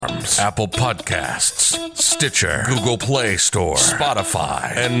iTunes, Apple Podcasts, Stitcher, Google Play Store,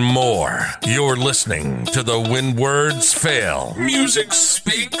 Spotify, and more. You're listening to the When Words Fail Music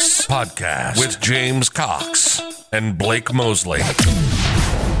Speaks podcast with James Cox and Blake Mosley.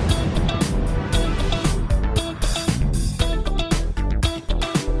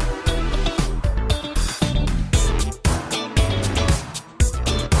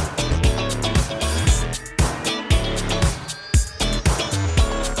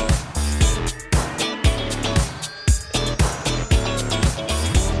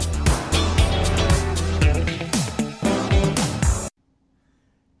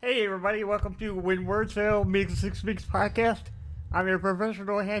 Hey everybody, welcome to When Words Fail Music Speaks podcast. I'm your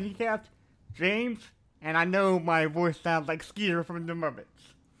professional handicapped, James, and I know my voice sounds like Skeeter from the Muppets.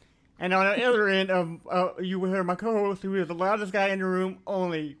 And on the other end of, you will hear my co-host, who is the loudest guy in the room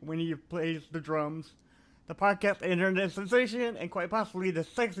only when he plays the drums. The podcast internet sensation, and quite possibly the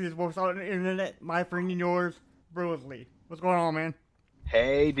sexiest voice on the internet, my friend and yours, Brosley. What's going on, man?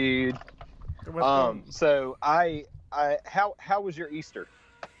 Hey, dude. So how was your Easter?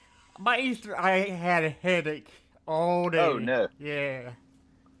 My Easter, I had a headache all day. Oh no. Yeah.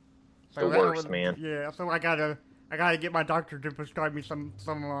 The worst, man. Yeah, so I gotta get my doctor to prescribe me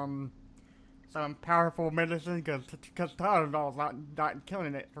some powerful medicine because Tylenol's not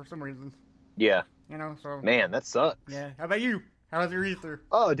killing it for some reason. Yeah. You know, so. Man, that sucks. Yeah. How about you? How was your Easter?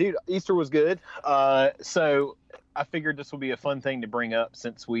 Oh, dude, Easter was good. So I figured this will be a fun thing to bring up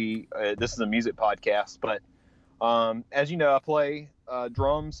since this is a music podcast, but as you know, I play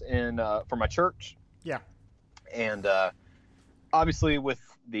drums for my church. Yeah. And obviously with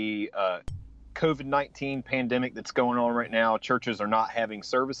the COVID-19 pandemic that's going on right now, churches are not having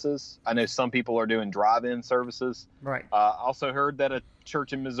services. I know some people are doing drive-in services. Right. I also heard that a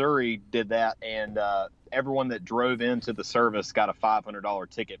church in Missouri did that, and everyone that drove into the service got a $500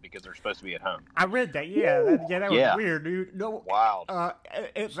 ticket because they're supposed to be at home. I read that. Yeah. That was weird, dude. No. Wow.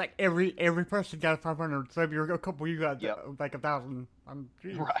 It's like every person got 500. So if you're a couple, you got like 1,000.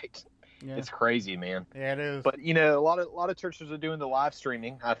 Right. Yeah. It's crazy, man. Yeah, it is. But you know, a lot of churches are doing the live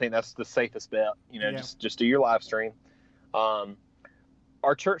streaming. I think that's the safest bet. You know, just do your live stream.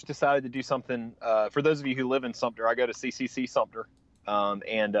 Our church decided to do something. For those of you who live in Sumter, I go to CCC Sumter,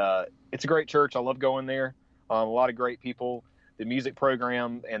 and it's a great church. I love going there. A lot of great people. The music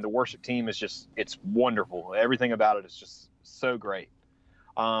program and the worship team it's wonderful. Everything about it is just so great.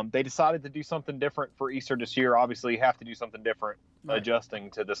 They decided to do something different for Easter this year. Obviously, you have to do something different, right, adjusting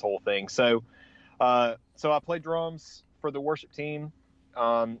to this whole thing. So I played drums for the worship team.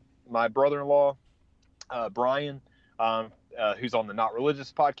 My brother-in-law, Brian, who's on the Not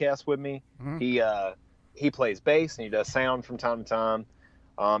Religious podcast with me, mm-hmm, he plays bass and he does sound from time to time.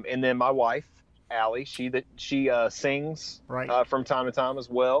 And then my wife, Allie, she sings from time to time as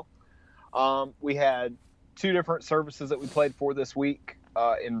well. We had 2 different services that we played for this week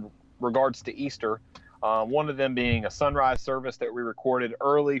in regards to Easter. One of them being a sunrise service that we recorded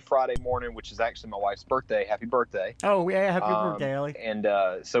early Friday morning, which is actually my wife's birthday. Happy birthday. Oh, yeah, happy birthday, Allie. And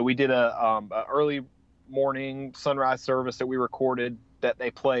so we did a early morning sunrise service that we recorded that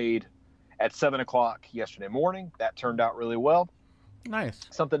they played at 7 o'clock yesterday morning. That turned out really well. Nice.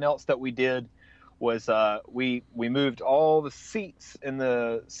 Something else that we did was we moved all the seats in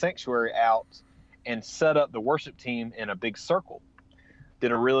the sanctuary out and set up the worship team in a big circle.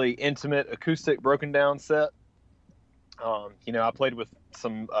 Did a really intimate acoustic broken down set. I played with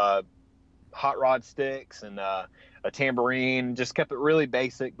some hot rod sticks and a tambourine, just kept it really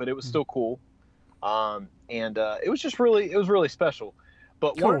basic, but it was still cool. It was really special.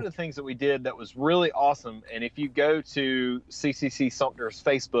 But cool. One of the things that we did that was really awesome, and if you go to CCC Sumter's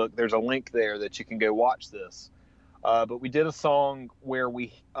Facebook, there's a link there that you can go watch this. But we did a song where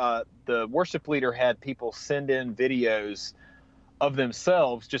the worship leader had people send in videos of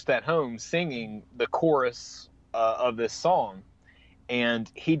themselves just at home singing the chorus of this song. And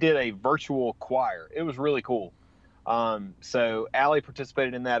he did a virtual choir. It was really cool. So Allie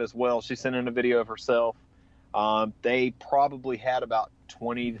participated in that as well. She sent in a video of herself. They probably had about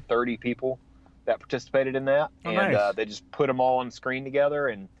 20 to 30 people that participated in that. Oh, and nice. They just put them all on screen together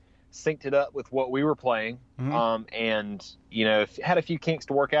and synced it up with what we were playing. Mm-hmm. Had a few kinks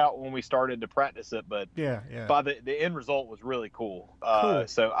to work out when we started to practice it, but by the end result was really cool.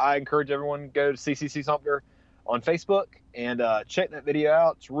 So I encourage everyone to go to CCC Sumter on Facebook and check that video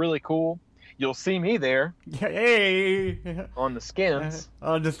out. It's really cool. You'll see me there. Hey. On the skins.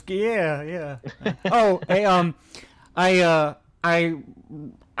 On the yeah. Oh, hey,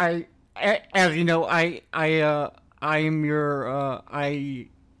 I as you know, I am your I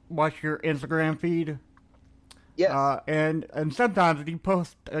watch your Instagram feed Yes. And sometimes you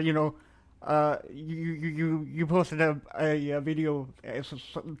post, you posted a video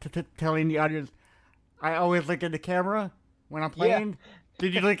telling the audience, I always look at the camera when I'm playing. Yeah.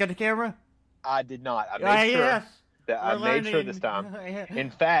 Did you look at the camera? I did not. I made sure. Yes. I made sure this time. In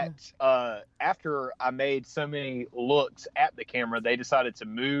fact, after I made so many looks at the camera, they decided to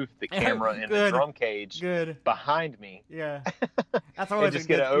move the camera in the drum cage behind me. Yeah, that's always and just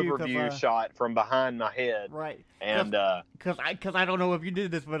get an overview shot from behind my head. Right. And because I don't know if you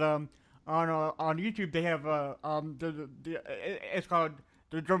did this, but on YouTube they have it's called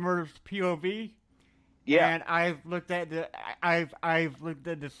the drummer's POV. Yeah. And I've looked at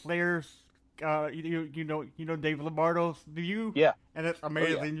the Slayer's. You know Dave Lombardo's view. Yeah, and it's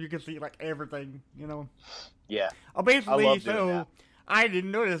amazing. Oh, yeah. You can see like everything. Yeah. Basically, so I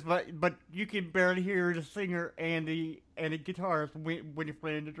didn't notice, but you can barely hear the singer and the guitarist when you're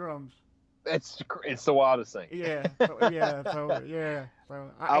playing the drums. It's the wildest thing. Yeah. So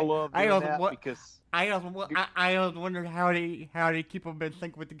I love doing that because I also wonder how they keep them in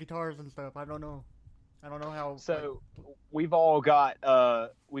sync with the guitars and stuff. I don't know how. So we've all got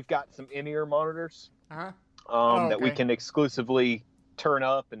we've got some in-ear monitors that we can exclusively turn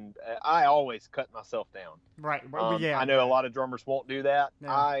up, and I always cut myself down. Right. Yeah. I know a lot of drummers won't do that. No.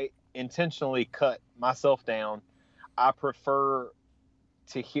 I intentionally cut myself down. I prefer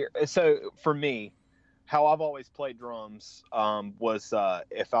to hear. So for me, how I've always played drums was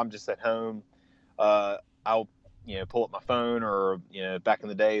if I'm just at home, I'll pull up my phone, or back in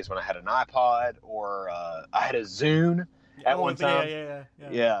the days when I had an iPod, or I had a Zune at one time.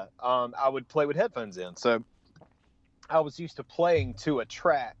 Yeah. I would play with headphones in. So I was used to playing to a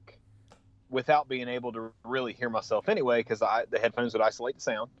track without being able to really hear myself anyway, because the headphones would isolate the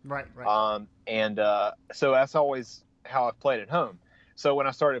sound. Right. So that's always how I've played at home. So when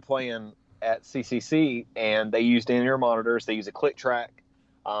I started playing at CCC and they used in-ear monitors, they use a click track.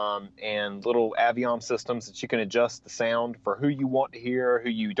 And little Aviom systems that you can adjust the sound for who you want to hear, who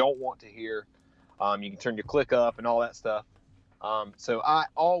you don't want to hear. You can turn your click up and all that stuff. So I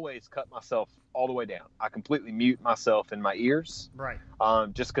always cut myself all the way down. I completely mute myself in my ears. Right.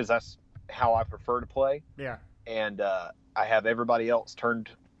 Just because that's how I prefer to play. Yeah. And I have everybody else turned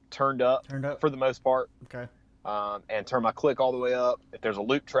up for the most part. Okay. And turn my click all the way up. If there's a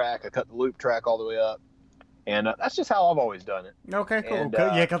loop track, I cut the loop track all the way up. And that's just how I've always done it. Okay, cool. And,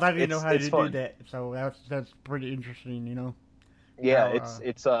 yeah, because I didn't know how to do that, so that's pretty interesting, Yeah,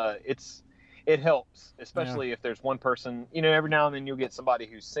 it helps, especially if there's one person. Every now and then you'll get somebody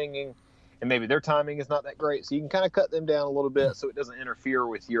who's singing, and maybe their timing is not that great, so you can kind of cut them down a little bit so it doesn't interfere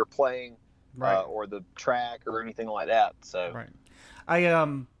with your playing, or the track or anything like that. So, right.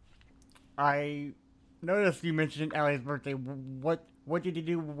 I noticed you mentioned Allie's birthday. What did you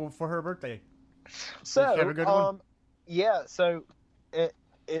do for her birthday? So, so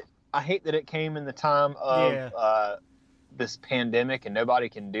I hate that it came in the time of this pandemic and nobody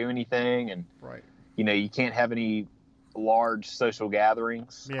can do anything, and you can't have any large social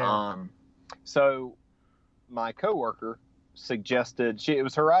gatherings. So my coworker suggested, it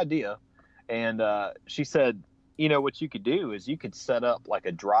was her idea, and she said, what you could do is you could set up like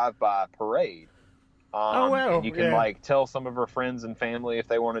a drive-by parade. And you can tell some of her friends and family if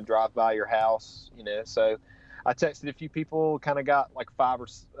they want to drive by your house, So I texted a few people, kind of got like five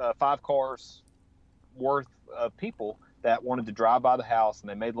cars worth of people that wanted to drive by the house, and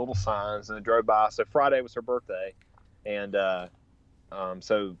they made little signs and they drove by. So Friday was her birthday, and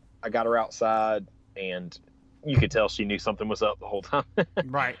so I got her outside, and you could tell she knew something was up the whole time.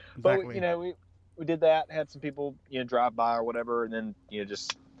 Right. Exactly. But we did that, had some people drive by or whatever, and then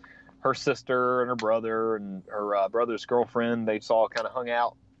just her sister and her brother and her brother's girlfriend, they all kind of hung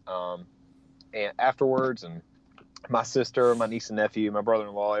out and afterwards, and my sister, my niece and nephew, my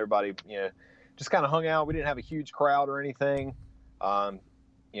brother-in-law, everybody, just kind of hung out. We didn't have a huge crowd or anything.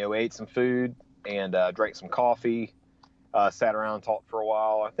 We ate some food and drank some coffee, sat around and talked for a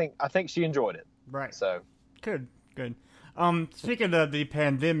while. I think she enjoyed it. Right. So good. Speaking of the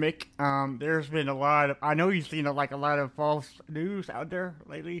pandemic, there's been a lot of, I know you've seen a lot of false news out there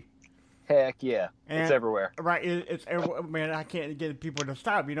lately. Heck yeah, it's everywhere. Right, it's everywhere. Man, I can't get people to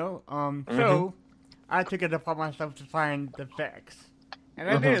stop, So I took it upon myself to find the facts, and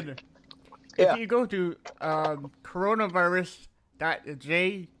I did. If you go to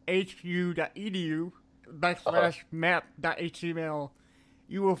coronavirus.jhu.edu/map.html,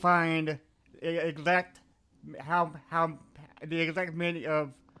 you will find the exact many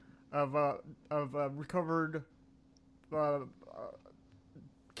of recovered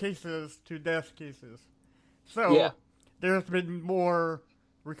cases to death cases. So there's been more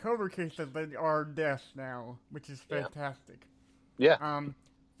recovery cases than are deaths now, which is fantastic. Yeah.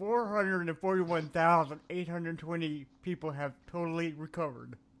 441,820 people have totally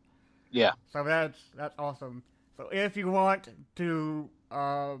recovered. Yeah. So that's awesome. So if you want to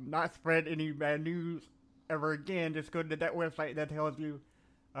not spread any bad news ever again, just go to that website that tells you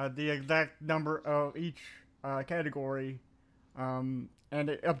the exact number of each category, and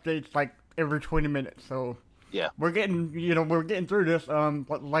it updates like every 20 minutes. So yeah, we're getting through this.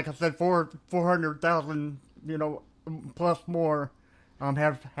 Like I said, 400,000 plus more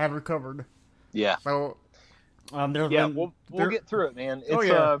have recovered. Yeah. So we'll get through it, man.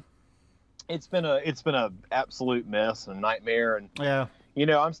 It's been a absolute mess and nightmare, and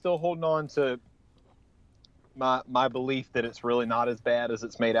I'm still holding on to my belief that it's really not as bad as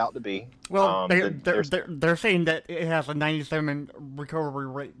it's made out to be. Well, they're saying that it has a 97% recovery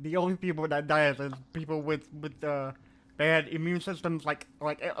rate. The only people that die is people with bad immune systems, like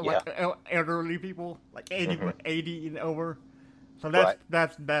elderly people, like 80 and over. So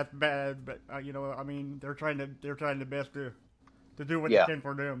that's bad. But they're trying their best to do what they can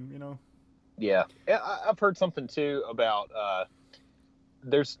for them. Yeah, I've heard something too about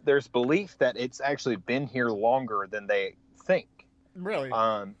there's belief that it's actually been here longer than they think. Really?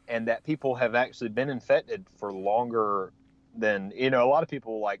 And that people have actually been infected for longer than a lot of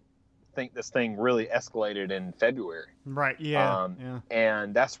people think this thing really escalated in February. Right. Yeah.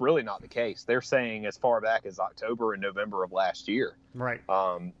 And that's really not the case. They're saying as far back as October and November of last year. Right.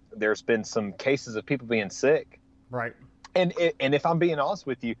 There's been some cases of people being sick. Right. And if I'm being honest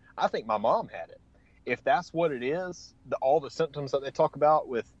with you, I think my mom had it. If that's what it is, all the symptoms that they talk about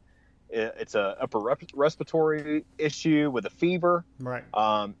with it's a upper respiratory issue with a fever, right?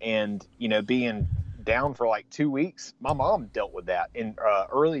 And being down for like 2 weeks. My mom dealt with that in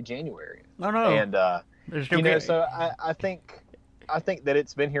early January. Oh no! And so I think that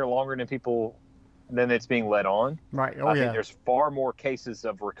it's been here longer than it's being let on. Right. I think there's far more cases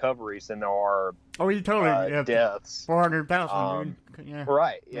of recoveries than there are deaths. 400,000.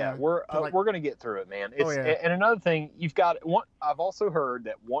 Right. Yeah. We're going to get through it, man. And another thing, I've also heard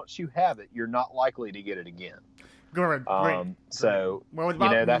that once you have it, you're not likely to get it again. Good. Great. So that's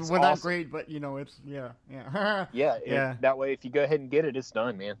awesome. Not great, but it's That way, if you go ahead and get it, it's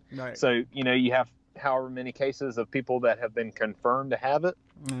done, man. Right. So you have however many cases of people that have been confirmed to have it.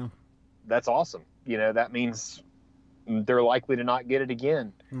 Yeah. That's awesome. That means they're likely to not get it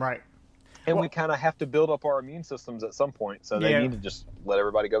again. Right. And we kind of have to build up our immune systems at some point, so they need to just let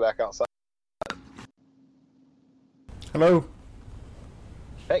everybody go back outside. Hello.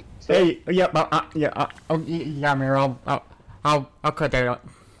 Hey. Mayor. I'll cut that out.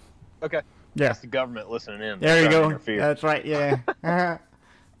 Okay. Yeah. That's the government listening in. There you go. That's right. Yeah.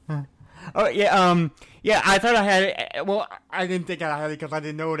 Oh yeah, I thought I had it. Well, I didn't think I had it because I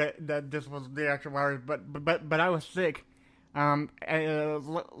didn't know that this was the actual virus. But I was sick, in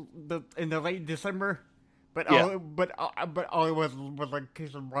the late December. But all it was a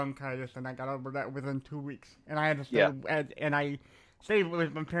case of bronchitis, and I got over that within 2 weeks. And I had to stay, and I stayed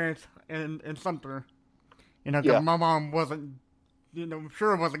with my parents in Sumter. Because my mom wasn't,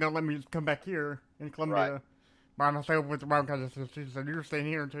 wasn't gonna let me come back here in Columbia. Right. By myself with the bronchitis. She said, "You're staying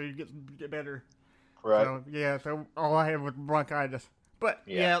here until you get better." Right. So all I had was bronchitis. But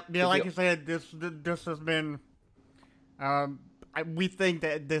like you said, this has been. We think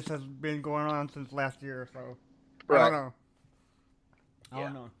that this has been going on since last year. So I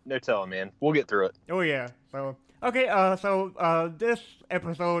don't know. No telling, man. We'll get through it. Oh yeah. So okay. So this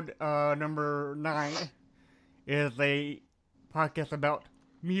episode number 9 is a podcast about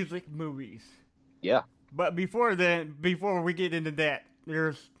music movies. Yeah. But before we get into that,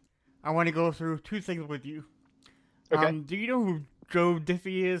 I want to go through 2 things with you. Okay. Do you know who Joe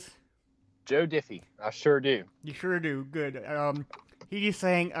Diffie is? Joe Diffie, I sure do. You sure do. Good. He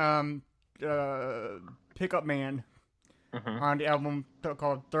sang "Pickup Man" on the album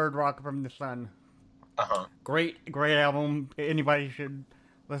called "Third Rock from the Sun." Great album. Anybody should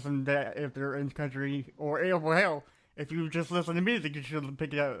listen to that if they're in the country, or hell, if you just listen to music, you should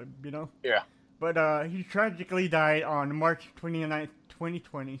pick it up. Yeah. But he tragically died on March 29th,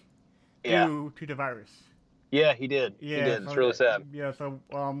 2020, due to the virus. Yeah, he did. Yeah, he did. It's really sad. Yeah, so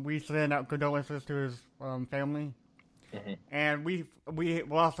we send out condolences to his family. And we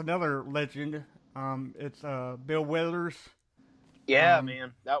lost another legend. It's Bill Withers. Yeah,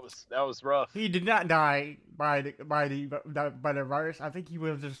 man, that was rough. He did not die by the virus. I think he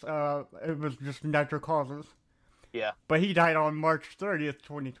was just it was just natural causes. Yeah. But he died on March 30th,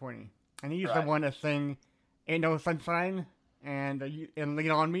 2020. And he's the one that sang "Ain't No Sunshine" and "Lean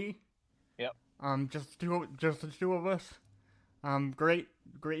on Me." Yep. Just the two of us. Great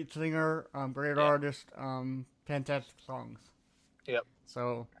great singer, great artist, fantastic songs. Yep.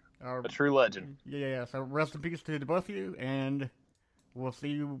 So a true legend. Yeah. So rest in peace to the both of you, and we'll see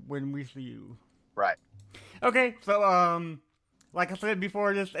you when we see you. Right. Okay. So like I said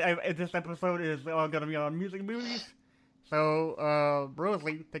before, this episode is going to be on music movies. So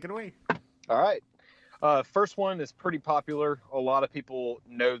Rosalie, take it away. All right. First one is pretty popular. A lot of people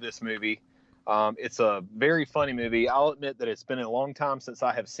know this movie. It's a very funny movie. I'll admit that it's been a long time since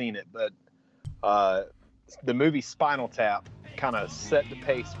I have seen it, but the movie Spinal Tap kind of set the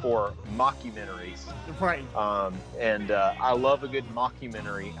pace for mockumentaries. Right. And I love a good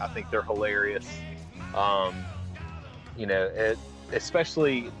mockumentary. I think they're hilarious.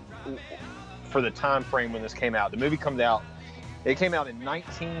 Especially for the time frame when this came out. The movie it came out in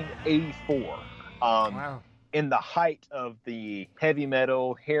 1984. Wow. In the height of the heavy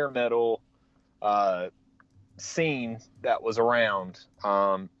metal, hair metal scene that was around,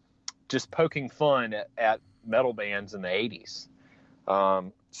 just poking fun at metal bands in the 80s.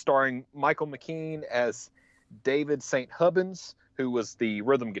 Starring Michael McKean as David St. Hubbins, who was the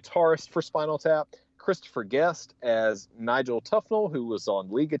rhythm guitarist for Spinal Tap, Christopher Guest as Nigel Tufnell, who was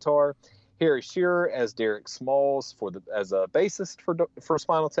on lead guitar, Harry Shearer as Derek Smalls as a bassist for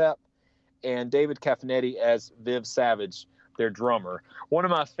Spinal Tap, and David Cafanetti as Viv Savage, their drummer. One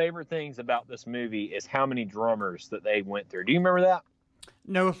of my favorite things about this movie is how many drummers that they went through. Do you remember that?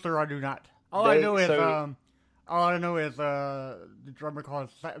 No, sir, I do not. All I know is the drummer called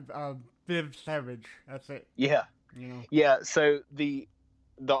Viv Savage. That's it. Yeah. You know. Yeah. So the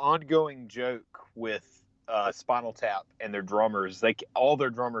ongoing joke with Spinal Tap and their drummers, all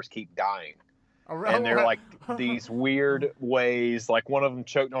their drummers keep dying. And they're like these weird ways. Like one of them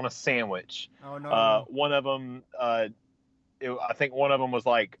choked on a sandwich. Oh no! One of them, I think one of them was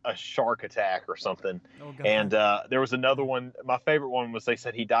like a shark attack or something. Oh, God. And there was another one. My favorite one was they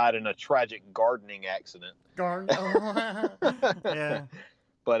said he died in a tragic gardening accident. Yeah.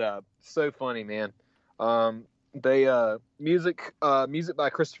 But so funny, man. Music by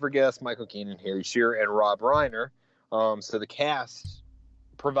Christopher Guest, Michael Keenan, Harry Shearer, and Rob Reiner. So the cast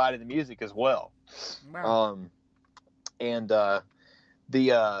provided the music as well. Wow.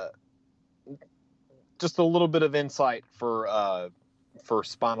 Just a little bit of insight for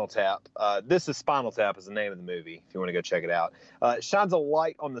Spinal Tap. This is Spinal Tap is the name of the movie, if you want to go check it out. It shines a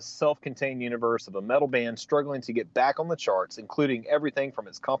light on the self-contained universe of a metal band struggling to get back on the charts, including everything from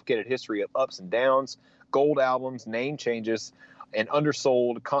its complicated history of ups and downs, gold albums, name changes, and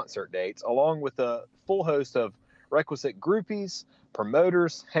undersold concert dates, along with a full host of requisite groupies,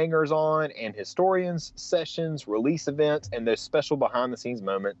 promoters, hangers-on, and historians, sessions, release events, and those special behind-the-scenes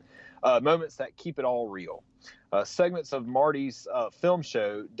moments that keep it all real. Segments of Marty's film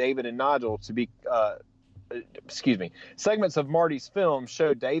show David and Nigel Segments of Marty's film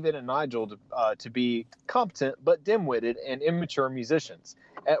show David and Nigel to be competent but dim-witted and immature musicians.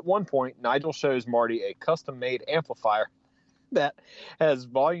 At one point, Nigel shows Marty a custom-made amplifier that has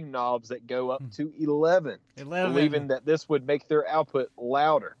volume knobs that go up to 11. Believing that this would make their output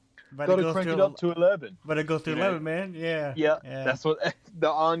louder. Gotta crank it up to 11. But it goes to 11, man. Yeah. That's what the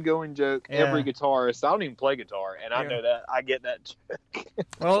ongoing joke. Yeah. Every guitarist. I don't even play guitar, and I know that. I get that joke.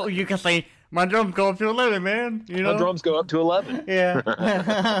 Well, you can say, my drums go up to 11, man. You know? My drums go up to 11.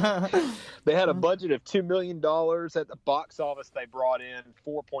 Yeah. They had a budget of $2 million. At the box office, they brought in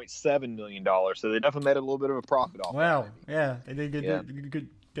 $4.7 million. So they definitely made a little bit of a profit off. Wow. Yeah. They did good.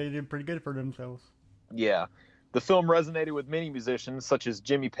 They did pretty good for themselves. Yeah. The film resonated with many musicians such as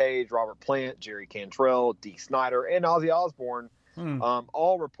Jimmy Page, Robert Plant, Jerry Cantrell, Dee Snider, and Ozzy Osbourne.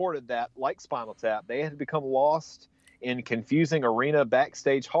 All reported that, like Spinal Tap, they had become lost in confusing arena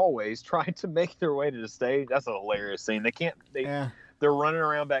backstage hallways trying to make their way to the stage. That's a hilarious scene. They're running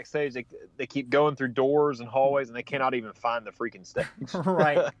around backstage. They keep going through doors and hallways, and they cannot even find the freaking stage.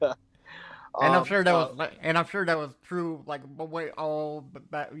 Right. And I'm sure that was true, like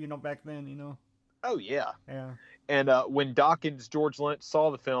back then. Oh yeah. Yeah. And when Dawkins George Lynch saw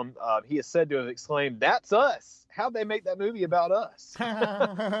the film, he is said to have exclaimed, "That's us! How'd they make that movie about us?"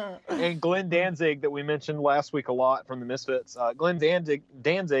 And Glenn Danzig, that we mentioned last week a lot from the Misfits, Glenn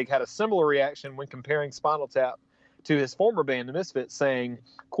Danzig had a similar reaction when comparing Spinal Tap to his former band, the Misfits, saying,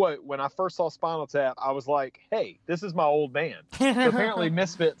 quote, "When I first saw Spinal Tap, I was like, hey, this is my old band." So apparently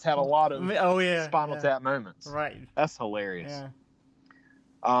Misfits had a lot of Spinal Tap moments. Right. That's hilarious.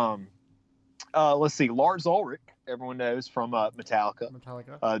 Yeah. Let's see. Lars Ulrich, everyone knows from Metallica,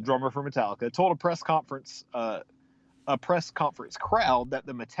 drummer for Metallica, told a press conference crowd that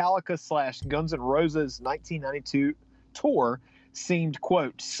the Metallica / Guns N' Roses 1992 tour seemed,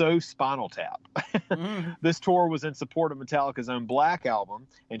 quote, so Spinal Tap. This tour was in support of Metallica's own Black album,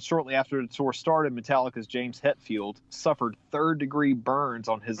 and shortly after the tour started, Metallica's James Hetfield suffered third-degree burns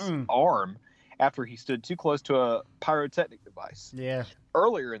on his arm after he stood too close to a pyrotechnic device. Yeah.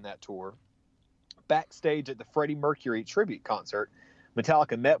 Earlier in that tour, backstage at the Freddie Mercury tribute concert,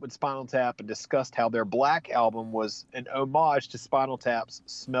 Metallica met with Spinal Tap and discussed how their Black album was an homage to Spinal Tap's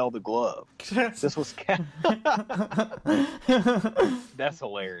Smell the Glove. This was That's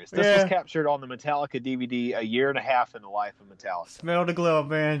hilarious. This was captured on the Metallica DVD, A Year and a Half in the Life of Metallica. Smell the glove,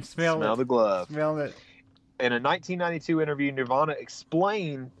 man. Smell the glove. Smell it. In a 1992 interview, Nirvana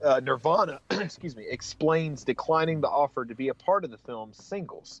explains declining the offer to be a part of the film's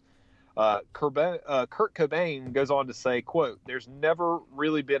singles. Kurt Cobain goes on to say, quote, "There's never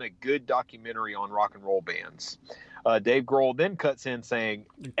really been a good documentary on rock and roll bands." Dave Grohl then cuts in saying,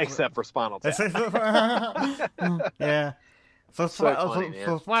 "Except for Spinal Tap." Yeah. So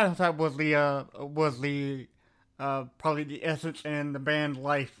Spinal Tap was the probably the essence in the band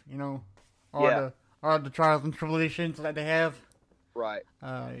life, you know, all the trials and tribulations that they have. Right.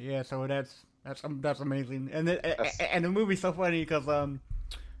 Yeah. So that's amazing, and the movie's so funny because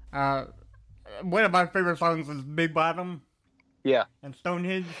one of my favorite songs is Big Bottom. Yeah. And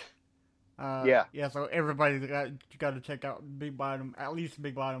Stonehenge. Yeah. So everybody's got to check out Big Bottom, at least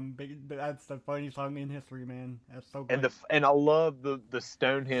Big Bottom. That's the funniest song in history, man. That's so good. And I love the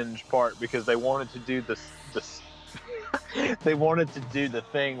Stonehenge part because they wanted to do this they wanted to do the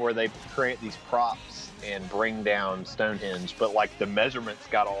thing where they create these props and bring down Stonehenge, but like the measurements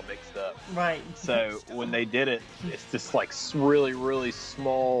got all mixed up. Right. So when they did it, it's just like really, really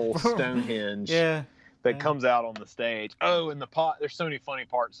small Stonehenge that comes out on the stage. Oh, and the pod. There's so many funny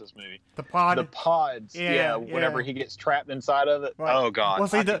parts of this movie. The pods. Whenever he gets trapped inside of it. Right. Oh God.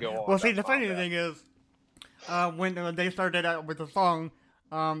 The funny thing is, when they started out with the song,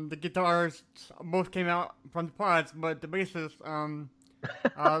 the guitars both came out from the pods, but the bassist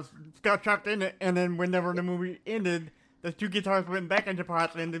got trapped in it, and then whenever the movie ended, the two guitars went back into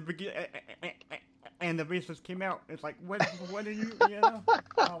pods, and the bassist came out. It's like, what are you, you know?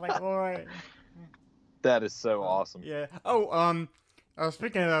 I'm like, all right. That is so awesome. Yeah. Oh,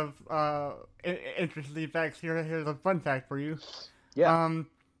 speaking of interesting facts, here's a fun fact for you. Yeah.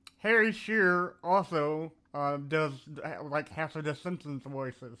 Harry Shearer also does like half of the Simpsons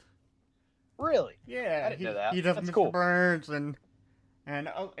voices. Really? Yeah. I didn't know that. He does That's Mr. cool. Burns and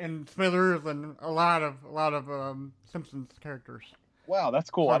Smithers and a lot of Simpsons characters. Wow, that's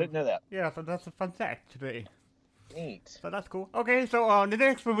cool. So, I didn't know that. Yeah, so that's a fun fact today. Neat. So that's cool. Okay, so the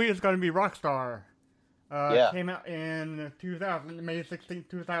next movie is going to be Rockstar. Came out in 2000, May 16th,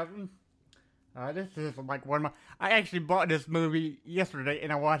 2000. This is like one of my... I actually bought this movie yesterday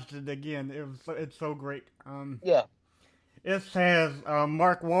and I watched it again. It's so great. Yeah. It has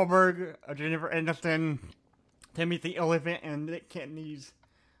Mark Wahlberg, Jennifer Aniston, Timothy Olyphant, and Nick Cantonese,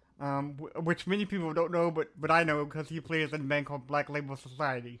 which many people don't know, but I know because he plays in a band called Black Label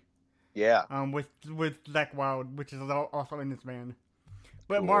Society. Yeah. With Zakk Wylde, which is also in this band.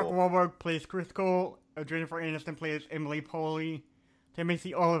 But Cool. Mark Wahlberg plays Chris Cole, Jennifer Aniston plays Emily Poehly,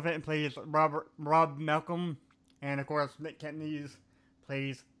 Timothy Olyphant plays Rob Malcolm, and of course Nick Cantonese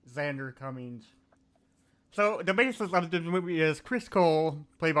plays Xander Cummings. So the basis of this movie is Chris Cole,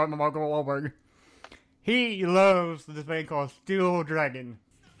 played by Mark Wahlberg. He loves this band called Steel Dragon.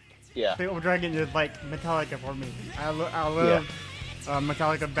 Yeah. Steel Dragon is like Metallica for me. I love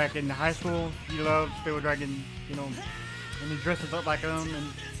Metallica back in high school. He loves Steel Dragon, you know, and he dresses up like them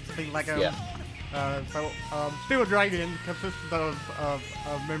and things like them. Yeah. Steel Dragon consists of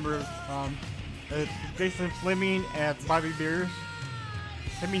members. It's Jason Fleming as Bobby Beers,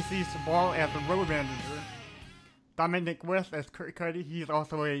 Timmy C. Sabal as the road manager, Dominic West as Kurt Cuddy. He's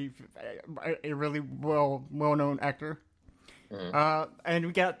also a really well-known actor. Mm-hmm. And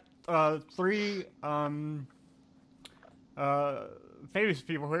we got three famous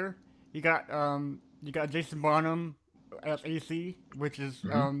people here. You got Jason Bonham as AC, which is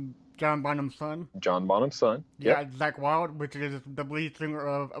John Bonham's son. John Bonham's son. Yeah, Zakk Wylde, which is the lead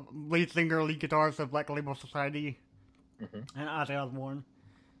singer, lead guitarist of Black Label Society, and Ozzy Osbourne.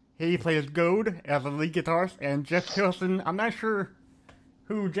 He plays Goad as a lead guitarist, and Jeff Pilson. I'm not sure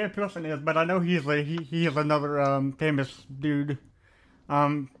who Jeff Pilson is, but I know he is another famous dude.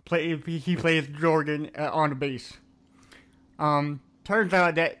 He plays Jordan on the bass. Turns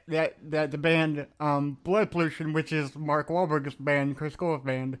out that the band Blood Pollution, which is Mark Wahlberg's band, Chris Cole's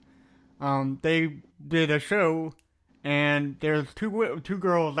band, they did a show, and there's two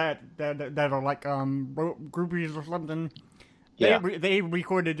girls that are like groupies or something. They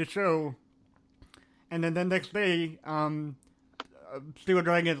recorded the show, and then the next day, Steel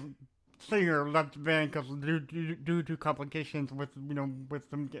Dragon's singer left the band because due to complications with with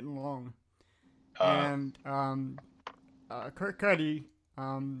them getting along, and Kurt Cudi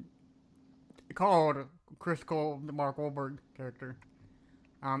called Chris Cole, the Mark Wahlberg character,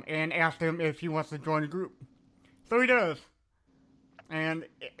 and asked him if he wants to join the group. So he does. And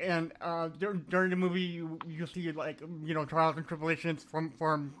during the movie, you see trials and tribulations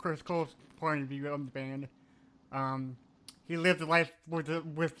from Chris Cole's point of view of the band. He lived a life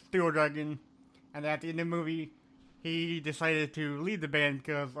with Steel Dragon, and at the end of the movie, he decided to leave the band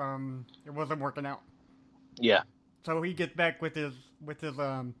because it wasn't working out. Yeah. So he gets back with his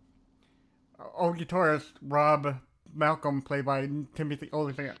old guitarist Rob Malcolm, played by Timothy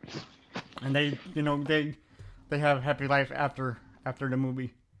Olyphant, and they have a happy life after the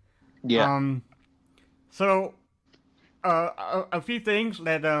movie. Yeah. So a few things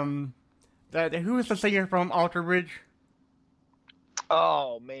that who is the singer from Alter Bridge?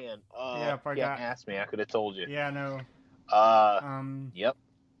 Oh man. Yeah, I forgot. Ask me. I could have told you. Yeah, no. Yep.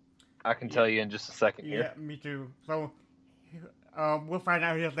 I can tell you in just a second here. Yeah, me too. So we'll find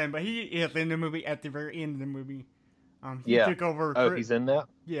out his name, but he is in the movie at the very end of the movie. He took over. Oh, he's in that?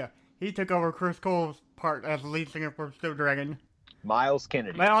 Yeah, he took over Chris Cole's part as the lead singer for Steel Dragon. Miles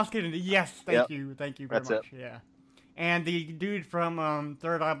Kennedy. Yes, thank you very That's much. It. Yeah, and the dude from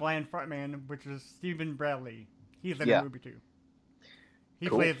Third Eye Blind frontman, which is Stephen Bradley. He's in the movie too. He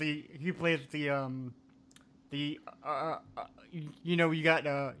cool. plays the you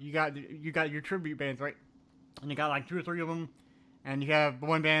got your tribute bands, right? And you got like 2 or 3 of them, and you have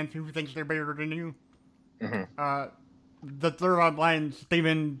one band who thinks they're better than you. Mm-hmm. The Third Eye Blind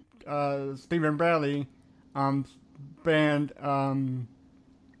Stephen Bradley band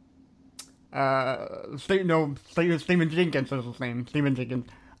Stephen Jenkins is his name. Stephen Jenkins.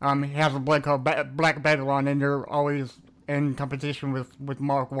 He has a band called Black Babylon, and they're always in competition with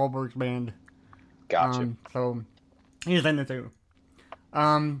Mark Wahlberg's band. Gotcha. So he's in it too.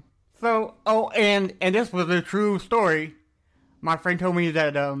 And this was a true story. My friend told me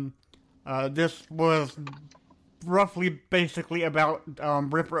that this was roughly basically about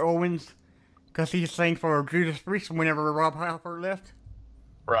Ripper Owens, because he sang for Judas Priest whenever Rob Halford left.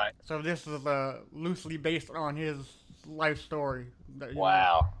 Right. So this is loosely based on his life story.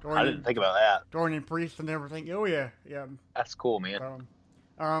 Wow. I didn't think about that. Joining Priest and everything. Oh yeah. That's cool, man.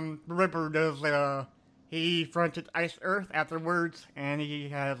 Ripper does. He fronted Ice Earth afterwards, and he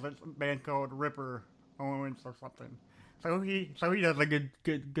has a band called Ripper Owens or something. So he does a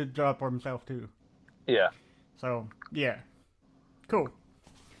good job for himself too. Yeah. So yeah, cool.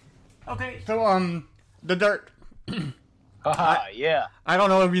 Okay, so The Dirt. Yeah. I don't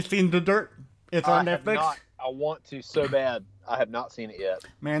know if you've seen The Dirt. It's on Netflix. Not. I want to so bad. I have not seen it yet.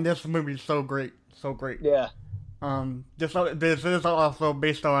 Man, this movie's so great, so great. Yeah. This is also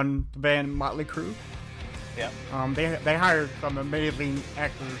based on the band Motley Crue. Yeah. They hired some amazing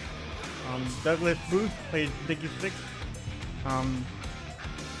actors. Douglas Booth played Dickie Six.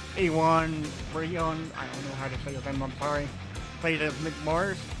 A1 Rayon, I don't know how to say his name, I'm sorry, played as Mick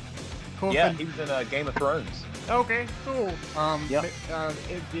Mars. Yeah, he was in Game of Thrones. Okay, cool. Yep.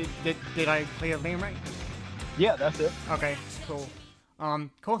 Did I say his name right? Yeah, that's it. Okay, cool.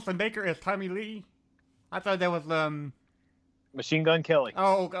 Colson Baker is Tommy Lee. I thought that was Machine Gun Kelly.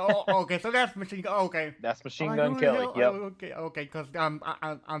 Oh, okay. So that's Machine Gun. Okay. That's Machine Gun Kelly. Yep. Okay. Because I'm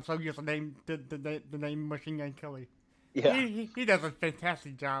so used to the name Machine Gun Kelly. Yeah. He does a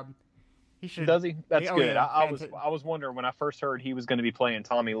fantastic job. He should. Does he? That's good. Yeah, I was wondering when I first heard he was going to be playing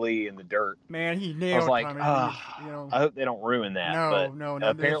Tommy Lee in The Dirt. Man, he nailed. I was like, Tommy Lee, I hope they don't ruin that. No.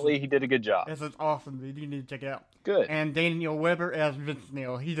 Apparently, he did a good job. This is awesome, dude. You need to check it out. Good. And Daniel Weber as Vince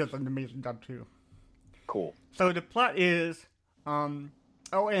Neil. He does an amazing job too. Cool. So the plot is, Nikki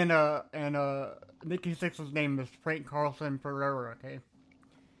Sixx's name is Frank Carlson Ferrera. Okay.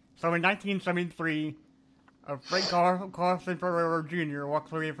 So in 1973. Frank Carlson Ferrera Jr.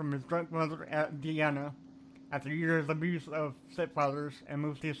 walks away from his drunk mother at Deanna after years of abuse of stepfathers and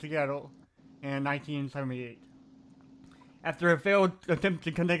moves to Seattle in 1978. After a failed attempt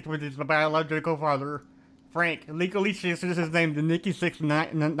to connect with his biological father, Frank legally changes his name to Nikki Sixx in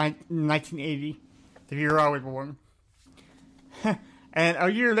 1980, the year I was born. And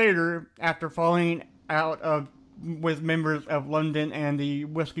a year later, after falling out with members of London and the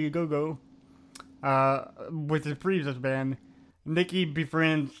Whiskey Go-Go, with his previous band, Nicky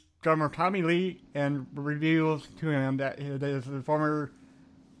befriends drummer Tommy Lee and reveals to him that he's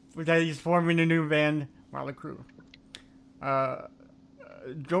forming a new band, Motley Crue.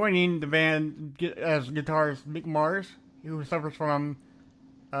 Joining the band as guitarist Mick Mars, who suffers from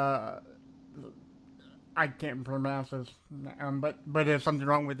I can't pronounce this, but there's something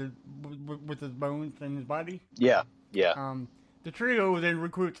wrong with his bones and his body. Yeah, yeah. The trio then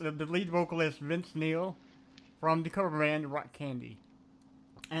recruits the lead vocalist Vince Neil from the cover band Rock Candy,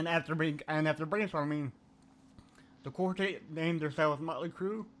 and after brainstorming, the quartet named themselves Motley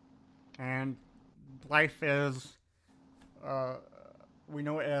Crue, and life as we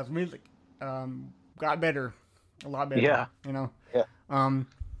know it as music got better, a lot better. Yeah, you know. Yeah.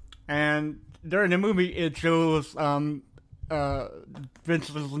 And during the movie, it shows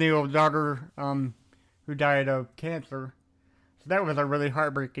Vince Neil's daughter who died of cancer. So that was a really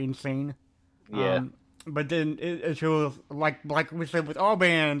heartbreaking scene. Yeah. But then it shows, like we said, with all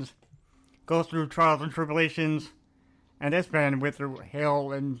bands, goes through trials and tribulations, and this band went through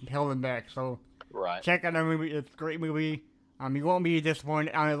hell and back. So right. Check out the movie. It's a great movie. You won't be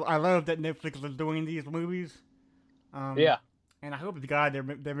disappointed. I love that Netflix is doing these movies. Yeah. And I hope to God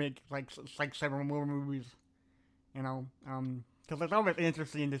they make like several more movies. You know, because it's always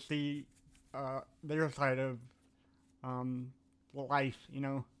interesting to see their side of life. You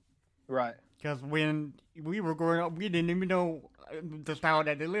know. Right. Because when we were growing up, we didn't even know the style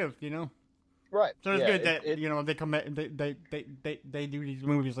that they lived, you know. Right. So it's good that you know they come back, they do these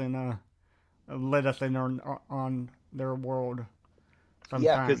movies and let us in on their world.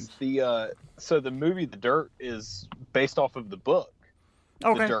 Sometimes. Yeah, because the movie The Dirt is based off of the book,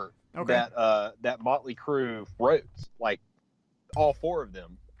 okay. The Dirt, okay. that Motley Crue wrote, like all four of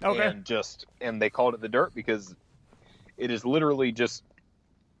them, okay. and they called it The Dirt because it is literally just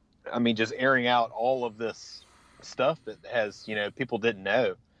airing out all of this stuff that has, people didn't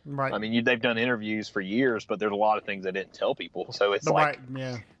know. Right. I mean, they've done interviews for years, but there's a lot of things they didn't tell people. So it's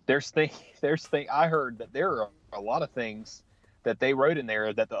there's I heard that there are a lot of things that they wrote in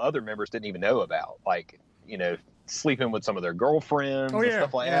there that the other members didn't even know about, like, sleeping with some of their girlfriends and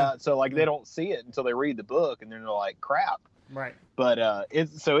stuff like that. So they don't see it until they read the book, and then they're like, crap. Right. But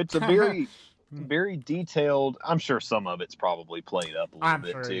it's a very very detailed. I'm sure some of it's probably played up a little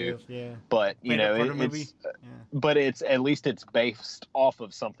bit too. It is, yeah. But but it's at least it's based off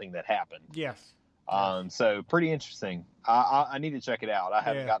of something that happened. Yes. So pretty interesting. I need to check it out. I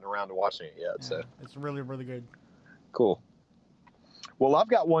haven't gotten around to watching it yet. Yeah. So it's really, really good. Cool. Well, I've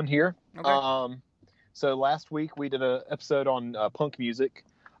got one here. Okay. So last week we did an episode on punk music,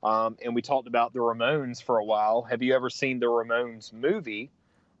 and we talked about the Ramones for a while. Have you ever seen the Ramones movie,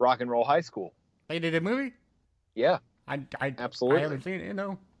 Rock and Roll High School? They did a movie? Yeah. I absolutely. I haven't seen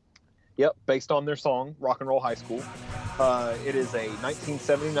it, Yep, based on their song, Rock and Roll High School. It is a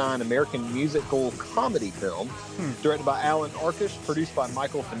 1979 American musical comedy film, directed by Alan Arkush, produced by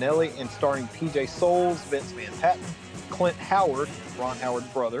Michael Finelli, and starring P.J. Souls, Vince Van Patten, Clint Howard, Ron Howard's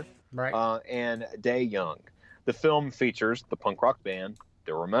brother, right, and Day Young. The film features the punk rock band,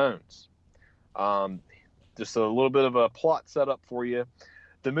 the Ramones. Just a little bit of a plot setup for you.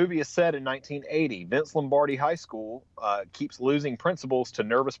 The movie is set in 1980. Vince Lombardi High School keeps losing principals to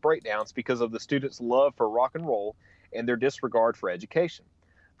nervous breakdowns because of the students' love for rock and roll and their disregard for education.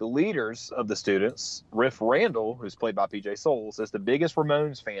 The leaders of the students, Riff Randall, who's played by P.J. Souls, is the biggest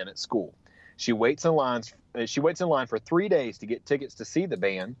Ramones fan at school. She waits in line for 3 days to get tickets to see the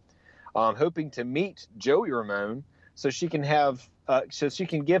band, hoping to meet Joey Ramone so she can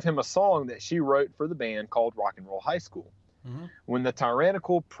give him a song that she wrote for the band called Rock and Roll High School. Mm-hmm. When the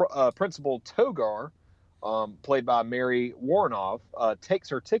tyrannical principal Togar, played by Mary Warnoff, takes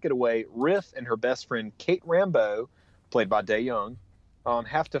her ticket away, Riff and her best friend Kate Rambeau, played by Day Young,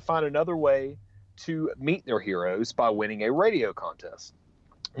 have to find another way to meet their heroes by winning a radio contest.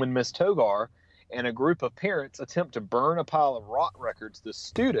 When Miss Togar and a group of parents attempt to burn a pile of rock records, the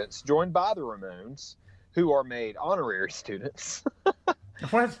students, joined by the Ramones, who are made honorary students,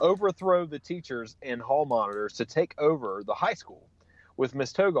 overthrow the teachers and hall monitors to take over the high school, with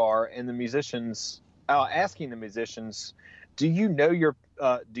Miss Togar and the musicians asking the musicians, do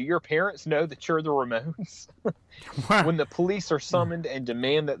your parents know that you're the Ramones? When the police are summoned and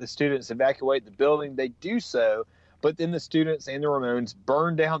demand that the students evacuate the building, they do so, but then the students and the Ramones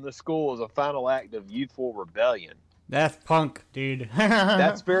burn down the school as a final act of youthful rebellion. That's punk, dude.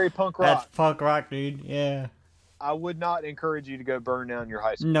 That's very punk rock. That's punk rock, dude. Yeah. I would not encourage you to go burn down your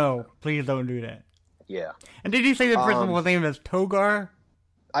high school. No, please don't do that. Yeah. And did you say the principal's name is Togar?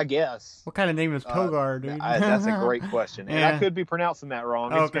 I guess. What kind of name is Togar, dude? That's a great question. And I could be pronouncing that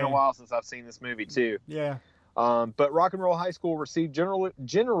wrong. It's been a while since I've seen this movie, too. Yeah. But Rock and Roll High School received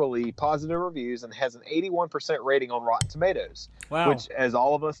generally positive reviews and has an 81% rating on Rotten Tomatoes. Wow. Which, as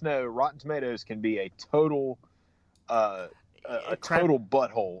all of us know, Rotten Tomatoes can be a total total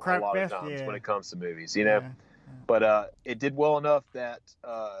butthole a lot of times when it comes to movies, Yeah. But it did well enough that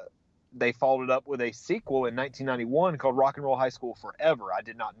they followed up with a sequel in 1991 called Rock and Roll High School Forever. I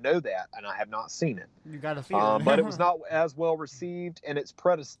did not know that, and I have not seen it. You got to see it. But it was not as well received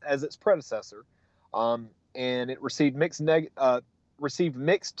as its predecessor, and it received mixed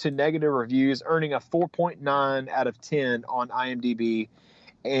to negative reviews, earning a 4.9 out of 10 on IMDb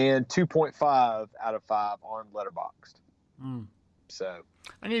and 2.5 out of 5 on Letterboxd. So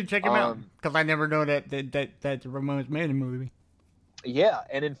I need to check him out because I never know that the Ramones made a movie. Yeah,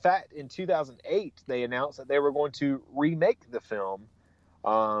 and in fact, in 2008, they announced that they were going to remake the film,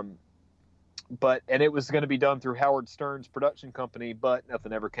 and it was going to be done through Howard Stern's production company, but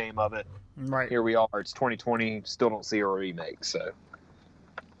nothing ever came of it. Right. Here we are. It's 2020. Still don't see a remake. So,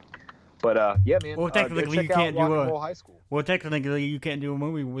 but yeah, man. Well, technically, check you can't out do Rock and Roll High School. Well, technically, you can't do a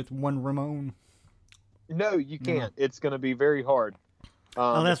movie with one Ramone. No, you can't. It's going to be very hard,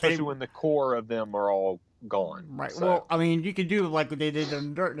 especially when the core of them are all gone. Right. So. Well, I mean, you could do like what they did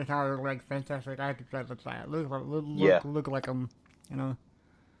in Dirt and how they're like fantastic actors at the time. Look like them, you know.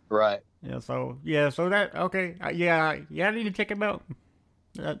 Right. Yeah. So that okay. Yeah. I need to check him out.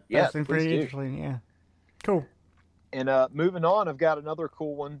 That seems pretty interesting. Yeah. Cool. And moving on, I've got another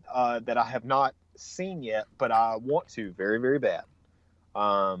cool one that I have not seen yet, but I want to very, very bad.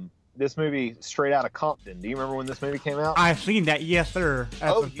 This movie, Straight Outta Compton. Do you remember when this movie came out? I've seen that. Yes, sir.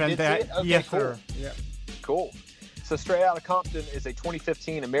 You did see it? Okay, yes, cool. sir. Yeah. Cool. So Straight Outta Compton is a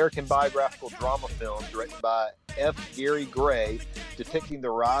 2015 American biographical drama film directed by F. Gary Gray, depicting the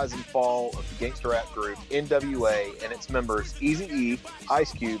rise and fall of the gangster rap group NWA and its members Eazy-E,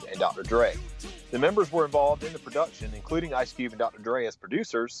 Ice Cube, and Dr. Dre. The members were involved in the production, including Ice Cube and Dr. Dre as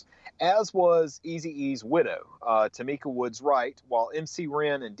producers, as was Eazy-E's widow, Tamika Woods Wright, while MC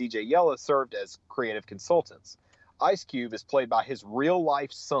Ren and DJ Yella served as creative consultants. Ice Cube is played by his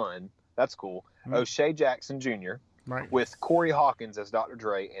real-life son, that's cool, O'Shea Jackson Jr., right, with Corey Hawkins as Dr.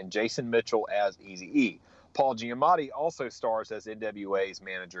 Dre and Jason Mitchell as Eazy-E. Paul Giamatti also stars as NWA's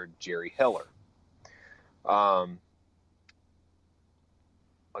manager, Jerry Heller. I'll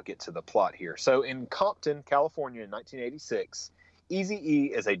get to the plot here. So in Compton, California in 1986,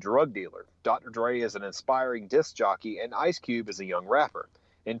 Eazy-E is a drug dealer, Dr. Dre is an inspiring disc jockey, and Ice Cube is a young rapper.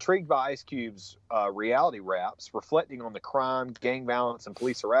 Intrigued by Ice Cube's reality raps, reflecting on the crime, gang violence, and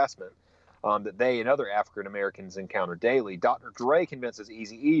police harassment that they and other African Americans encounter daily, Dr. Dre convinces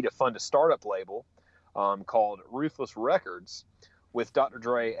Eazy-E to fund a startup label called Ruthless Records with Dr.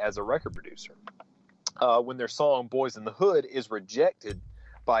 Dre as a record producer. When their song Boys in the Hood is rejected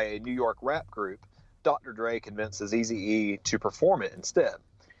by a New York rap group, Dr. Dre convinces Eazy-E to perform it instead.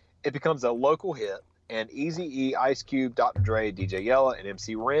 It becomes a local hit, and Eazy-E, Ice Cube, Dr. Dre, DJ Yella, and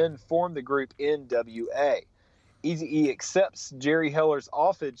MC Ren form the group NWA. Eazy-E accepts Jerry Heller's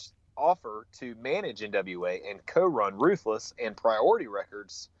offer to manage NWA and co-run Ruthless, and Priority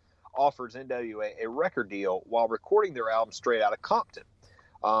Records offers NWA a record deal while recording their album Straight Outta Compton.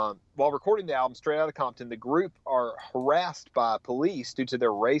 While recording the album Straight Outta Compton, the group are harassed by police due to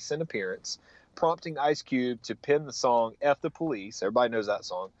their race and appearance, prompting Ice Cube to pen the song F the Police. Everybody knows that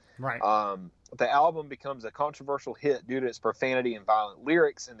song. Right. The album becomes a controversial hit due to its profanity and violent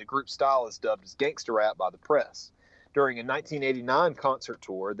lyrics, and the group's style is dubbed as gangster rap by the press. During a 1989 concert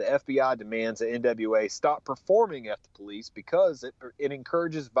tour, the FBI demands that NWA stop performing F the Police because it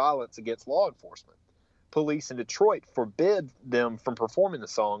encourages violence against law enforcement. Police in Detroit forbid them from performing the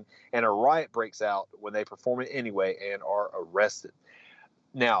song, and a riot breaks out when they perform it anyway and are arrested.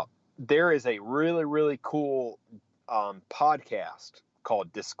 Now, there is a really, really cool podcast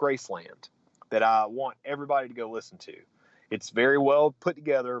called Disgraceland that I want everybody to go listen to. It's very well put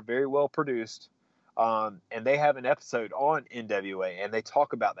together, very well produced, and they have an episode on NWA, and they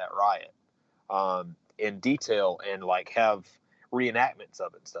talk about that riot in detail and like have reenactments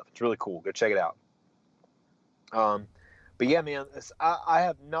of it and stuff. It's really cool. Go check it out. But yeah, man, I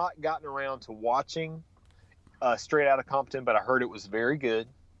have not gotten around to watching Straight Outta Compton, but I heard it was very good.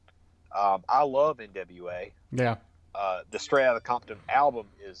 I love NWA. Yeah. The Straight Outta Compton album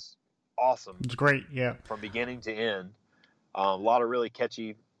is awesome. It's great, yeah. From beginning to end. A lot of really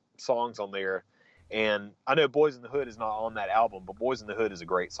catchy songs on there. And I know Boys in the Hood is not on that album, but Boys in the Hood is a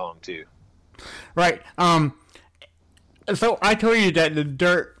great song too. Right. So I told you that The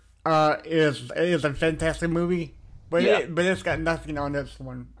Dirt is a fantastic movie, but yeah. It's got nothing on this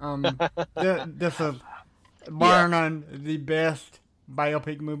one. This is bar none the best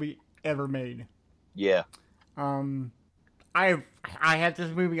biopic movie ever made. Yeah. I had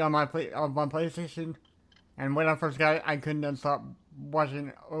this movie on my PlayStation, and when I first got it, I couldn't stop watching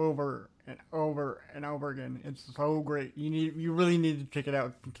it over and over and over again. It's so great. You really need to check it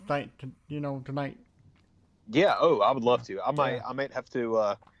out tonight. Yeah. Oh, I would love to. I might have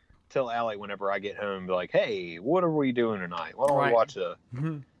to tell Allie whenever I get home, be like, "Hey, what are we doing tonight? Why don't we Right. watch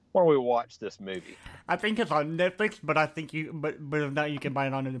why don't we watch this movie?" I think it's on Netflix, but I think but if not, you can buy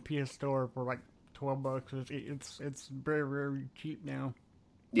it on the PS Store for like $12. It's very very cheap now.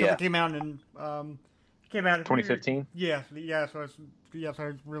 Yeah, It came out in 2015. Yeah. So it's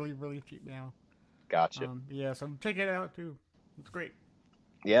really really cheap now. Gotcha. So check it out too. It's great.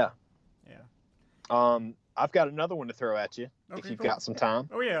 Yeah. Yeah. I've got another one to throw at you if Okay, you've cool. got some time.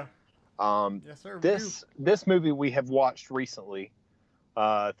 Oh yeah. Yes sir. we do. This movie we have watched recently.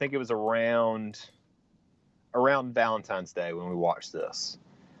 I think it was around Valentine's Day when we watched this.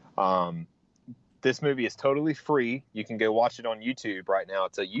 This movie is totally free. You can go watch it on YouTube right now.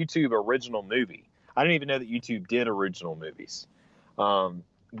 It's a YouTube original movie. I didn't even know that YouTube did original movies.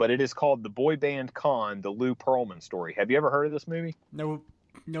 But it is called The Boy Band Con, the Lou Pearlman story. Have you ever heard of this movie? No.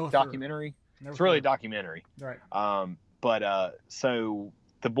 Documentary? Sir. It's really a documentary. Right. So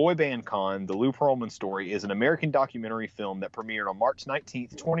The Boy Band Con, the Lou Pearlman story, is an American documentary film that premiered on March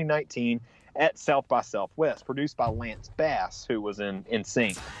 19th, 2019 at South by Southwest, produced by Lance Bass, who was in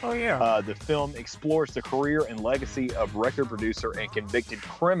NSYNC. Oh yeah. The film explores the career and legacy of record producer and convicted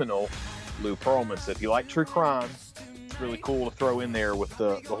criminal Lou Pearlman. So if you like true crime, it's really cool to throw in there with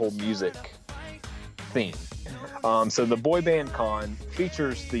the whole music theme. So the Boy Band Con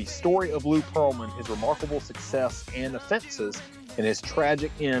features the story of Lou Pearlman, his remarkable success and offenses, and his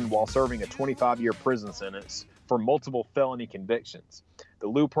tragic end while serving a 25-year prison sentence for multiple felony convictions. The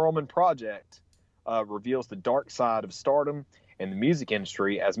Lou Pearlman Project reveals the dark side of stardom and the music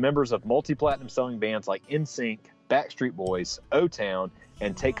industry as members of multi-platinum selling bands like NSYNC, Backstreet Boys, O-Town,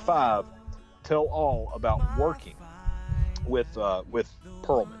 and Take 5 tell all about working with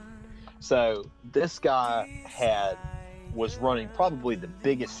Pearlman. So this guy was running probably the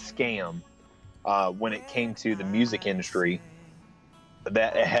biggest scam when it came to the music industry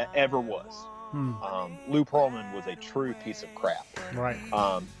that it ever was. Lou Pearlman was a true piece of crap. Right.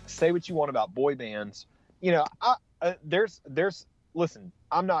 Say what you want about boy bands. Listen,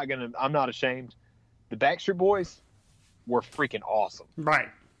 I'm not ashamed. The Backstreet Boys were freaking awesome. Right.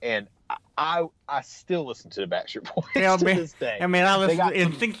 And I still listen to the Backstreet Boys Yeah, to man. this day. I mean, I They listen got to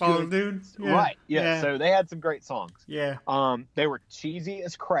NSYNC songs, dude. Yeah. Right. Yeah. So they had some great songs. Yeah. They were cheesy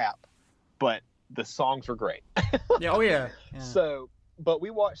as crap, but the songs were great. Yeah. Oh yeah. Yeah. But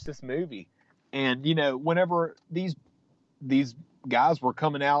we watched this movie, and whenever these guys were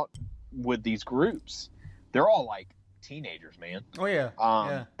coming out with these groups, they're all like teenagers, man. Oh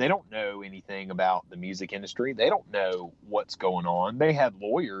yeah. They don't know anything about the music industry. They don't know what's going on. They had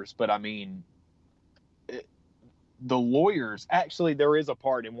lawyers, but I mean, the lawyers, actually, there is a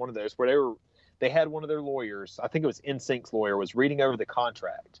part in one of those where they had one of their lawyers, I think it was NSYNC's lawyer, was reading over the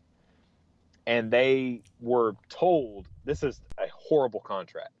contract, and they were told, this is a horrible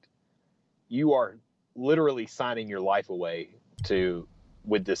contract. You are literally signing your life away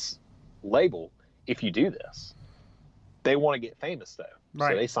with this label if you do this. They want to get famous, though.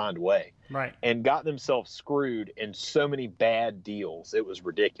 Right. So they signed away. Right. And got themselves screwed in so many bad deals. It was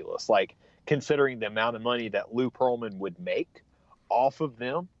ridiculous. Like, considering the amount of money that Lou Pearlman would make off of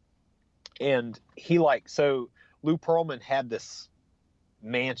them. And so Lou Pearlman had this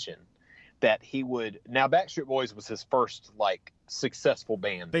mansion that he would, now Backstreet Boys was his first successful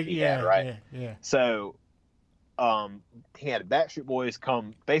band that he had, right? Yeah. So he had Backstreet Boys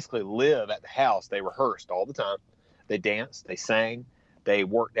come basically live at the house. They rehearsed all the time. They danced, they sang, they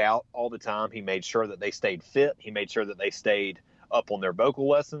worked out all the time. He made sure that they stayed fit. He made sure that they stayed up on their vocal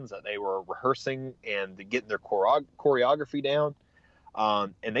lessons, that they were rehearsing and getting their choreography down.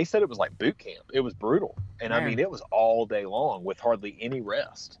 And they said it was like boot camp. It was brutal. And I mean, it was all day long with hardly any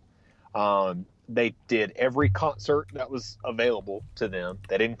rest. They did every concert that was available to them.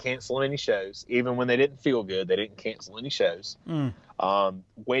 They didn't cancel any shows. Even when they didn't feel good, they didn't cancel any shows.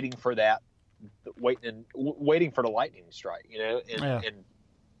 Waiting for the lightning to strike, and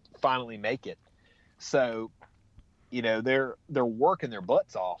finally make it. So, they're working their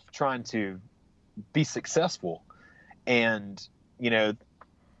butts off trying to be successful. And,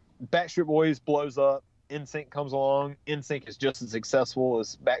 Backstreet Boys blows up. NSYNC comes along. NSYNC is just as successful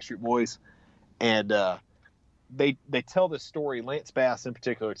as Backstreet Boys. And they tell this story. Lance Bass in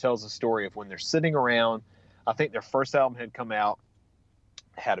particular tells the story of when they're sitting around. I think their first album had come out.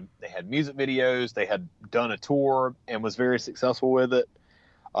 They had music videos. They had done a tour and was very successful with it.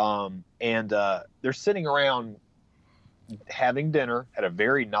 They're sitting around having dinner at a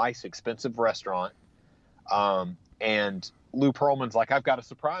very nice, expensive restaurant. And Lou Pearlman's like, I've got a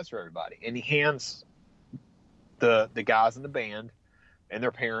surprise for everybody. And he hands the guys in the band and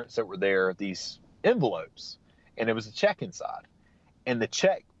their parents that were there these envelopes. And there was a check inside. And the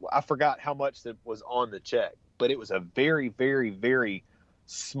check I forgot how much that was on the check, but it was a very, very, very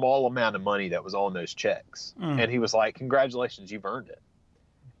small amount of money that was on those checks. And he was like, congratulations, you've earned it.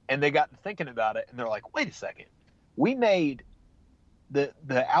 And they got to thinking about it, and they're like, wait a second. We made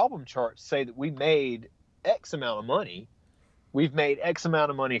the album charts say that we made X amount of money. We've made X amount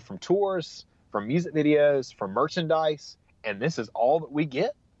of money from tours, from music videos, from merchandise, and this is all that we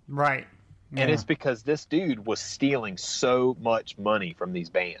get? Right. And it's because this dude was stealing so much money from these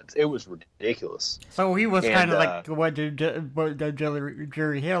bands. It was ridiculous. So he was kind of like what the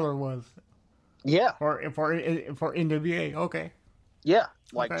Jerry Heller was. Yeah. For NWA. Okay. Yeah.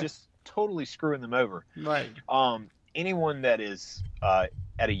 Like just totally screwing them over. Right. Anyone that is at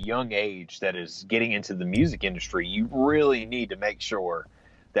a young age that is getting into the music industry, you really need to make sure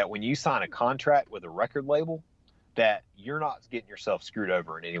that when you sign a contract with a record label, that you're not getting yourself screwed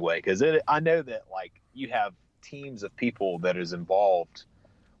over in any way. Because I know that like you have teams of people that is involved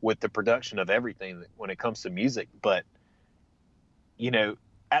with the production of everything when it comes to music. But, you know,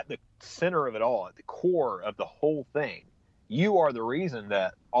 at the center of it all, at the core of the whole thing, you are the reason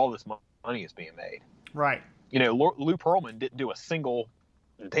that all this money is being made. Right. You know, Lou Pearlman didn't do a single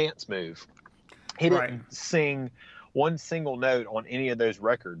dance move. He didn't sing one single note on any of those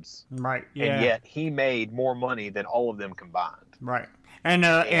records. Right. Yeah. And yet he made more money than all of them combined. Right. And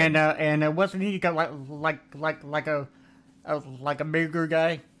wasn't he got like a bigger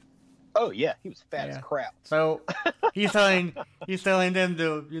guy? Oh yeah, he was fat as crap. So he's telling them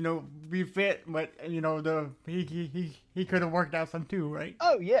to, you know, be fit, but you know he could have worked out some too, right?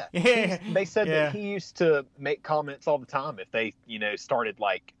 Oh yeah. They said that he used to make comments all the time if they, you know, started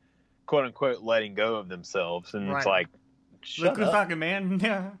like quote unquote letting go of themselves, and it's like, look who's talking, man.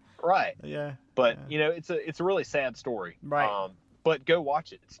 Yeah. Right. Yeah. But you know, it's a really sad story. Right. But go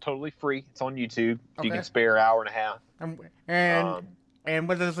watch it. It's totally free. It's on YouTube. If you can spare an hour and a half. And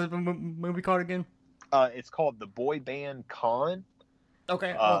what is this movie called again? It's called The Boy Band Con.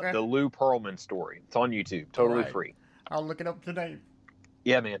 Okay. The Lou Pearlman story. It's on YouTube. Totally free. I'll look it up today.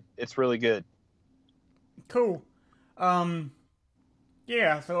 Yeah, man. It's really good. Cool.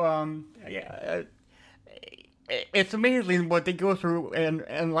 Yeah, so it's amazing what they go through,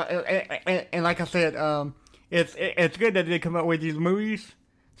 and like I said, it's good that they come out with these movies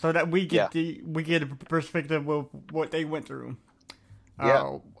so that we get a perspective of what they went through.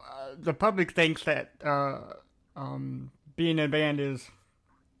 Yeah. The public thinks that being in a band is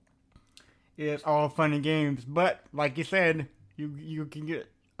all fun and games, but like you said, you can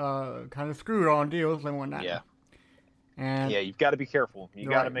get kind of screwed on deals and whatnot. Yeah. And you've got to be careful. You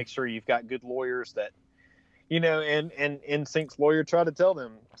got to make sure you've got good lawyers that, you know, and NSYNC's lawyer tried to tell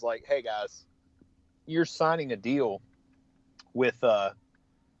them, it's like, hey guys, you're signing a deal with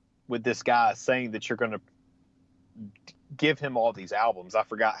this guy saying that you're going to give him all these albums. I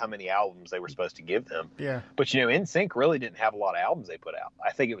forgot how many albums they were supposed to give them. Yeah. But, you know, NSYNC really didn't have a lot of albums they put out.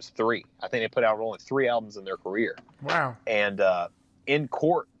 I think it was 3. I think they put out only 3 albums in their career. Wow. And in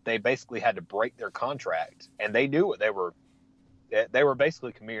court, they basically had to break their contract, and they knew what they were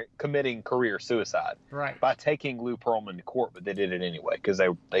basically committing career suicide by taking Lou Pearlman to court, but they did it anyway because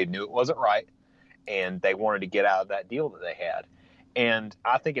they knew it wasn't right, and they wanted to get out of that deal that they had. And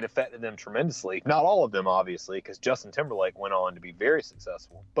I think it affected them tremendously. Not all of them, obviously, because Justin Timberlake went on to be very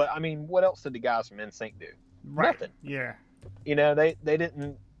successful. But, I mean, what else did the guys from NSYNC do? Right. Nothing. Yeah. You know,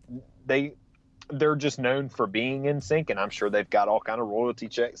 they're just known for being NSYNC, and I'm sure they've got all kind of royalty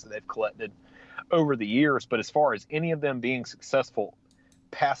checks that they've collected over the years. But as far as any of them being successful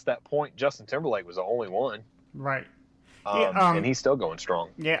past that point, Justin Timberlake was the only one. Right. And he's still going strong.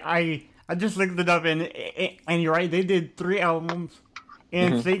 Yeah, I just looked it up, and you're right. They did 3 albums: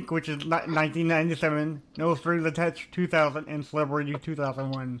 NSYNC, which is 1997, No Strings Attached 2000, and Celebrity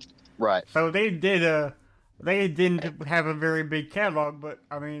 2001. Right. So they did they didn't have a very big catalog, but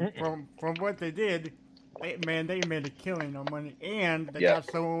I mean, from what they did, they made a killing on money, and they got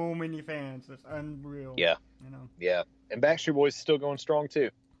so many fans. It's unreal. Yeah. You know. Yeah, and Backstreet Boys is still going strong too.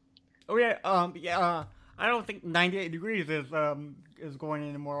 Oh yeah. I don't think 98 Degrees is going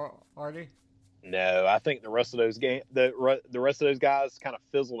anymore, are they? No, I think the rest of those the rest of those guys kind of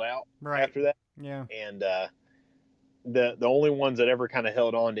fizzled out after that. Yeah. And the only ones that ever kind of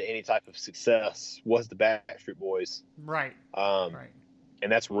held on to any type of success was the Backstreet Boys. Right.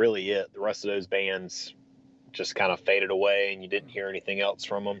 And that's really it. The rest of those bands just kind of faded away, and you didn't hear anything else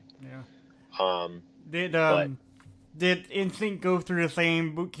from them. Yeah. Did NSYNC go through the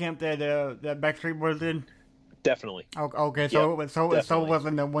same boot camp that Backstreet Boys did? Definitly. Okay, so it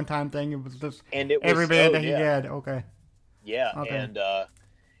wasn't a one-time thing. It was just every band that he had. Okay. Yeah, and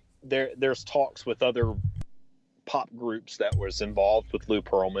there's talks with other pop groups that was involved with Lou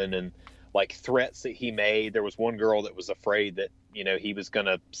Pearlman, and like threats that he made. There was one girl that was afraid that, you know, he was going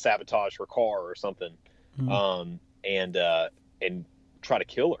to sabotage her car or something, and try to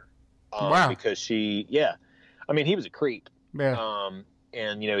kill her. Wow. Because he was a creep. Yeah.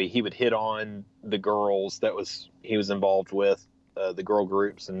 And, you know, he would hit on the girls he was involved with, the girl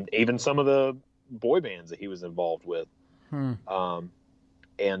groups, and even some of the boy bands that he was involved with. So,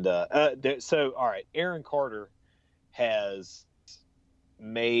 all right, Aaron Carter has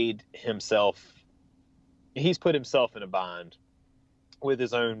he's put himself in a bind with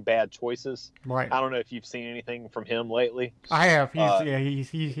his own bad choices. Right. I don't know if you've seen anything from him lately. I have.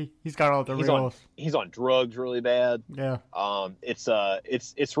 He's got all the reels. He's on drugs really bad. Yeah.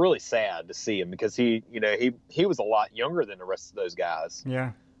 It's really sad to see him, because he was a lot younger than the rest of those guys.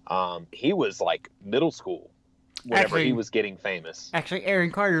 Yeah. He was like middle school whenever he was getting famous. Actually,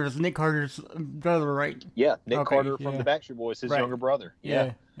 Aaron Carter is Nick Carter's brother, right? Yeah, Nick Carter from the Backstreet Boys, his younger brother.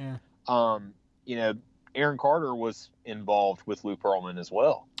 Yeah. You know, Aaron Carter was involved with Lou Pearlman as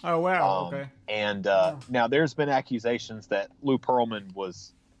well. Oh, wow. Okay. And now there's been accusations that Lou Pearlman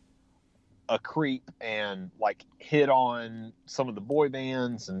was a creep and like hit on some of the boy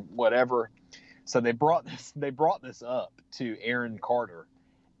bands and whatever. So they brought this up to Aaron Carter,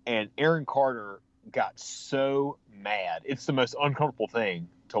 and Aaron Carter got so mad. It's the most uncomfortable thing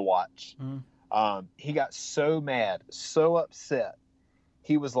to watch. He got so mad, so upset.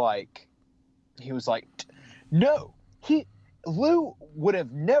 He was like, no, Lou would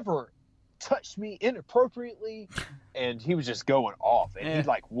have never touched me inappropriately, and he was just going off, and he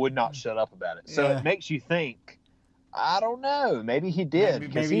like would not shut up about it. So it makes you think, I don't know, maybe he did,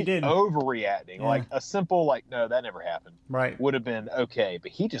 because maybe he did. Overreacting. Like a simple no, that never happened. Right. Would have been okay,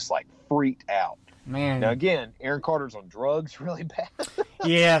 but he just like freaked out. Man. Now again, Aaron Carter's on drugs really bad.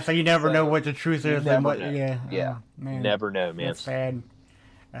 Yeah, so you never know what the truth is. Never know. Yeah. Man. Never know, man. That's sad.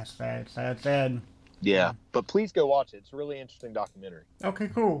 That's sad. Yeah, but please go watch it. It's a really interesting documentary. Okay,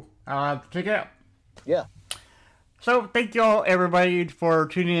 cool. Check it out. Yeah. So, thank y'all, everybody, for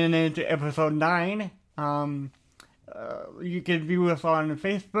tuning in to episode 9. You can view us on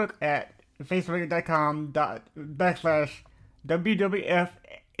Facebook at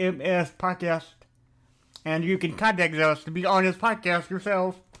facebook.com/WWFMS podcast. And you can contact us to be on this podcast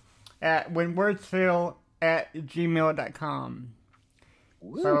yourself at whenwordsfail@gmail.com.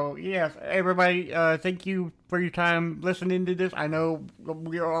 Woo. So, yes, everybody, thank you for your time listening to this. I know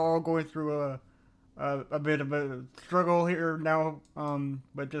we are all going through a bit of a struggle here now,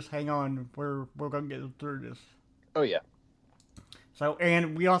 but just hang on. We're going to get through this. Oh, yeah. So,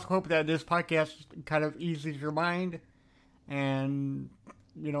 and we also hope that this podcast kind of eases your mind, and,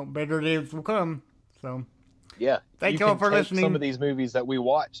 you know, better days will come. So, yeah. Thank you all for listening. Some of these movies that we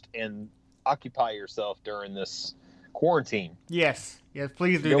watched and occupy yourself during this quarantine. Yes,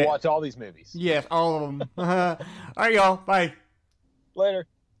 please do Go that. watch all these movies. Yes, all of them. All right, y'all. Bye. Later.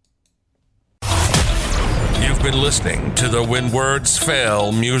 You've been listening to the When Words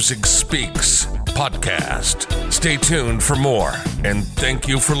Fail Music Speaks podcast. Stay tuned for more, and thank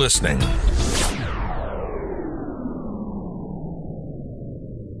you for listening.